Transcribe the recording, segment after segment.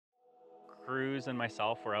Crews and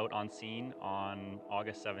myself were out on scene on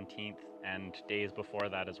August 17th and days before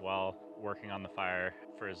that as well, working on the fire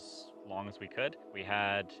for as long as we could. We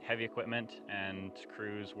had heavy equipment and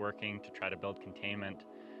crews working to try to build containment,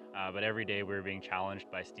 but every day we were being challenged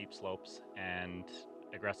by steep slopes and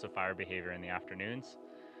aggressive fire behavior in the afternoons.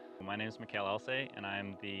 My name is Mikhail Elsay, and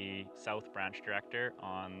I'm the South Branch Director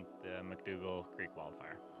on the McDougall Creek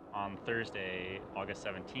Wildfire. On Thursday, August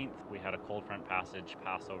 17th, we had a cold front passage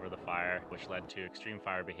pass over the fire, which led to extreme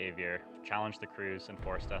fire behavior, challenged the crews, and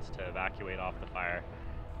forced us to evacuate off the fire.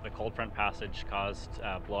 The cold front passage caused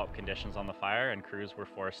blow-up conditions on the fire, and crews were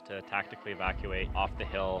forced to tactically evacuate off the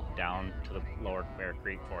hill down to the lower Bear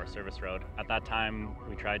Creek Forest Service Road. At that time,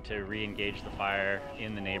 we tried to re-engage the fire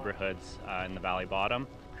in the neighborhoods in the valley bottom.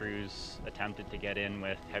 Crews attempted to get in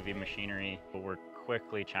with heavy machinery, but were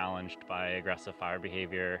quickly challenged by aggressive fire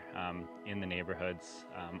behavior in the neighborhoods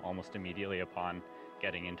almost immediately upon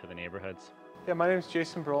getting into the neighborhoods. Yeah, my name is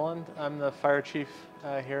Jason Brolund. I'm the fire chief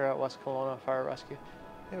here at West Kelowna Fire Rescue.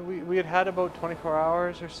 Yeah, we had about 24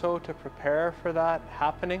 hours or so to prepare for that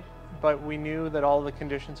happening, but we knew that all the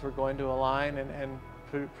conditions were going to align and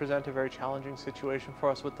present a very challenging situation for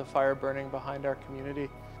us with the fire burning behind our community.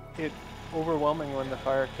 It overwhelming when the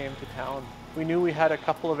fire came to town. We knew we had a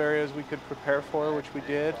couple of areas we could prepare for, which we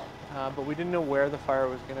did, but we didn't know where the fire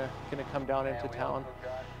was going to come down into town.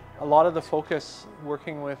 A lot of the focus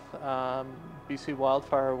working with BC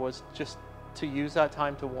Wildfire was just to use that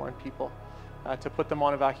time to warn people, to put them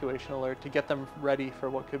on evacuation alert, to get them ready for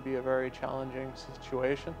what could be a very challenging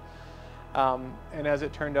situation. And as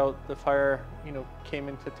it turned out, the fire, came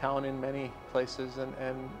into town in many places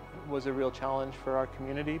and was a real challenge for our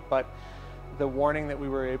community. But the warning that we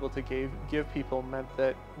were able to give people meant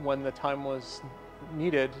that when the time was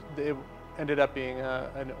needed, it ended up being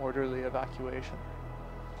an orderly evacuation.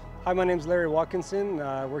 Hi, my name is Larry Watkinson,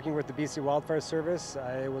 working with the BC Wildfire Service.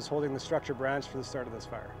 I was holding the structure branch for the start of this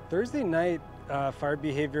fire. Thursday night, fire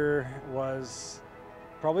behavior was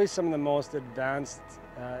probably some of the most advanced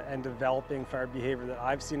and developing fire behavior that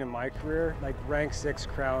I've seen in my career, like rank 6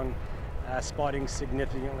 crown, spotting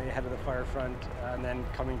significantly ahead of the fire front and then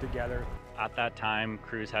coming together. At that time,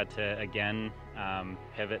 crews had to again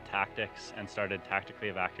pivot tactics and started tactically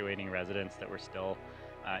evacuating residents that were still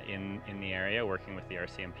in the area, working with the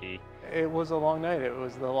RCMP. It was a long night. It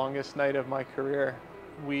was the longest night of my career.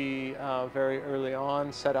 We very early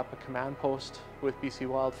on set up a command post with BC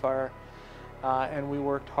Wildfire, and we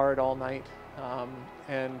worked hard all night.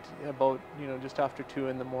 And about just after 2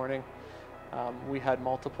 in the morning, we had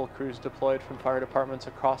multiple crews deployed from fire departments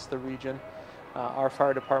across the region. Our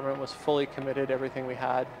fire department was fully committed. Everything we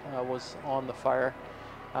had was on the fire.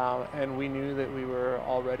 And we knew that we were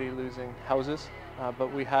already losing houses,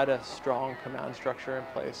 but we had a strong command structure in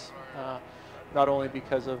place, not only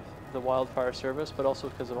because of the wildfire service, but also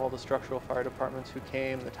because of all the structural fire departments who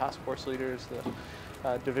came, the task force leaders,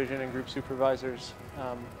 the division and group supervisors.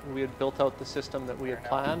 We had built out the system that we had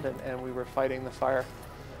planned, and we were fighting the fire.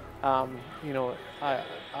 I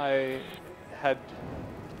had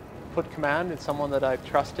put command in someone that I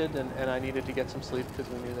trusted, and I needed to get some sleep because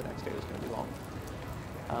we knew the next day was going to be long.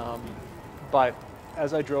 But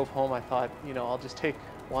as I drove home, I thought, I'll just take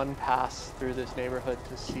one pass through this neighborhood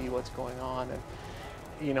to see what's going on. And,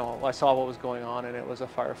 I saw what was going on, and it was a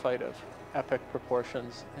firefight of epic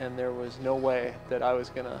proportions, and there was no way that I was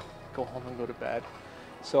going to go home and go to bed.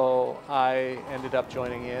 So I ended up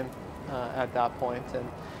joining in at that point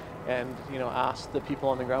and asked the people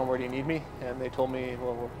on the ground, where do you need me? And they told me,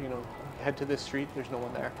 well, head to this street, there's no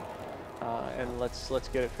one there. And let's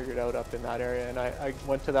get it figured out up in that area. And I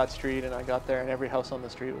went to that street, and I got there, and every house on the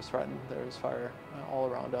street was threatened. There was fire all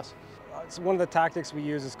around us. So one of the tactics we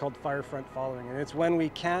use is called fire front following, and it's when we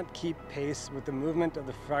can't keep pace with the movement of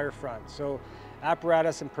the fire front. So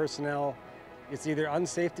apparatus and personnel, it's either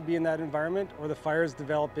unsafe to be in that environment, or the fire is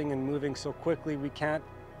developing and moving so quickly we can't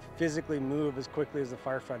physically move as quickly as the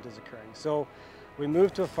fire front is occurring. So we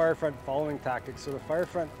move to a fire front following tactic. So the fire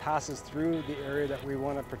front passes through the area that we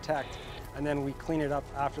want to protect, and then we clean it up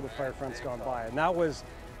after the fire front's gone by. And that was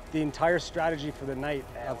the entire strategy for the night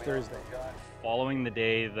of Thursday. Following the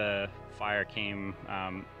day, the fire came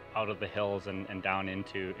out of the hills and down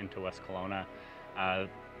into West Kelowna.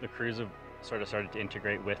 The crews have sort of started to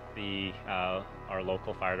integrate with our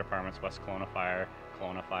local fire departments, West Kelowna Fire,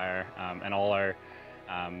 Kelowna Fire, and all our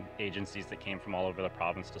agencies that came from all over the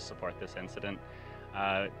province to support this incident.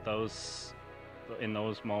 In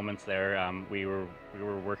those moments there, we were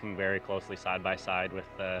working very closely side by side with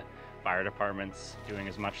the fire departments, doing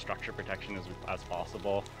as much structure protection as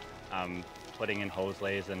possible. putting in hose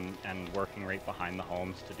lays and working right behind the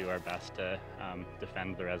homes to do our best to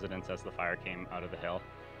defend the residents as the fire came out of the hill.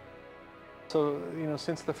 So,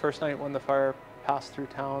 since the first night when the fire passed through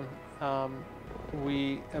town,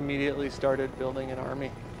 we immediately started building an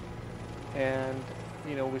army. And,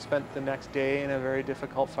 we spent the next day in a very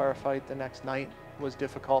difficult firefight. The next night was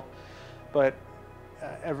difficult. But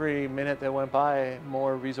every minute that went by,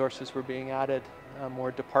 more resources were being added.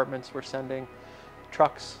 More departments were sending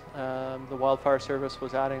trucks. The Wildfire Service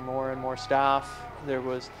was adding more and more staff. There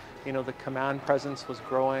was, the command presence was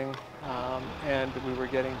growing, and we were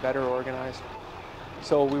getting better organized.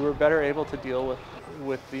 So we were better able to deal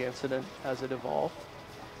with the incident as it evolved.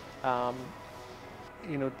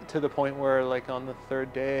 To the point where, like, on the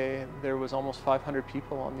third day, there was almost 500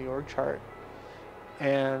 people on the org chart.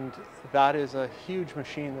 And that is a huge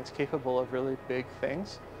machine that's capable of really big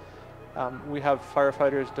things. We have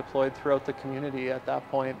firefighters deployed throughout the community at that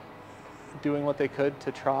point, doing what they could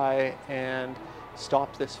to try and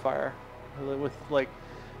stop this fire.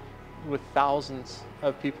 With thousands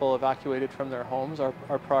of people evacuated from their homes,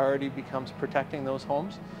 our priority becomes protecting those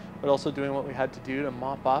homes, but also doing what we had to do to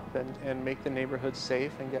mop up and make the neighborhood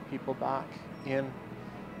safe and get people back in.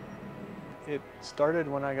 It started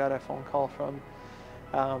when I got a phone call from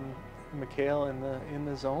Mikhail in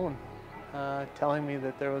the zone, telling me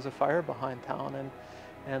that there was a fire behind town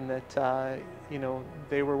and that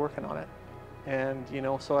they were working on it. And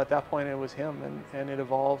so at that point it was him, and it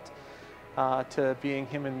evolved to being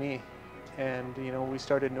him and me. And we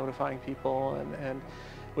started notifying people and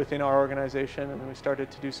within our organization, and we started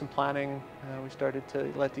to do some planning. We started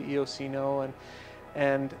to let the EOC know,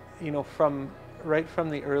 and right from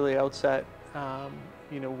the early outset,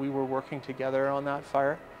 we were working together on that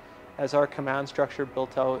fire. As our command structure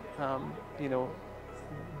built out,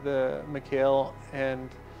 the Mikhail and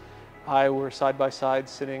I were side by side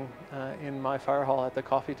sitting in my fire hall at the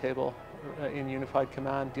coffee table in unified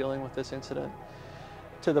command dealing with this incident,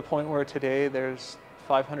 to the point where today there's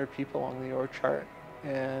 500 people on the org chart.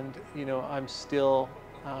 And I'm still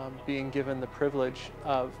being given the privilege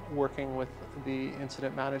of working with the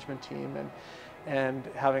incident management team and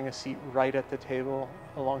having a seat right at the table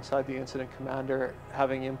alongside the incident commander,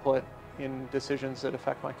 having input in decisions that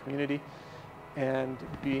affect my community, and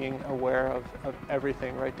being aware of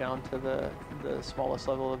everything right down to the smallest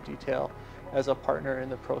level of detail as a partner in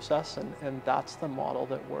the process, and that's the model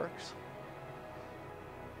that works.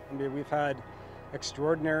 I mean, we've had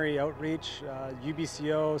extraordinary outreach,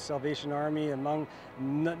 UBCO, Salvation Army, among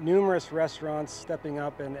numerous restaurants stepping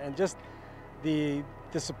up, and just the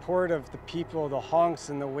support of the people, the honks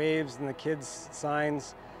and the waves and the kids'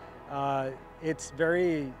 signs. It's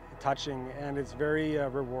very touching, and it's very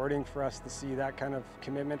rewarding for us to see that kind of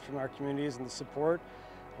commitment from our communities and the support.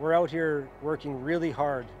 We're out here working really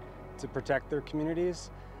hard to protect their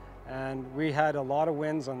communities, and we had a lot of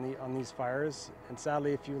wins on these fires, and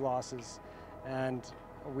sadly a few losses. And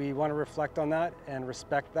we want to reflect on that and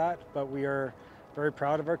respect that, but we are very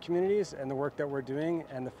proud of our communities and the work that we're doing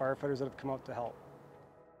and the firefighters that have come out to help.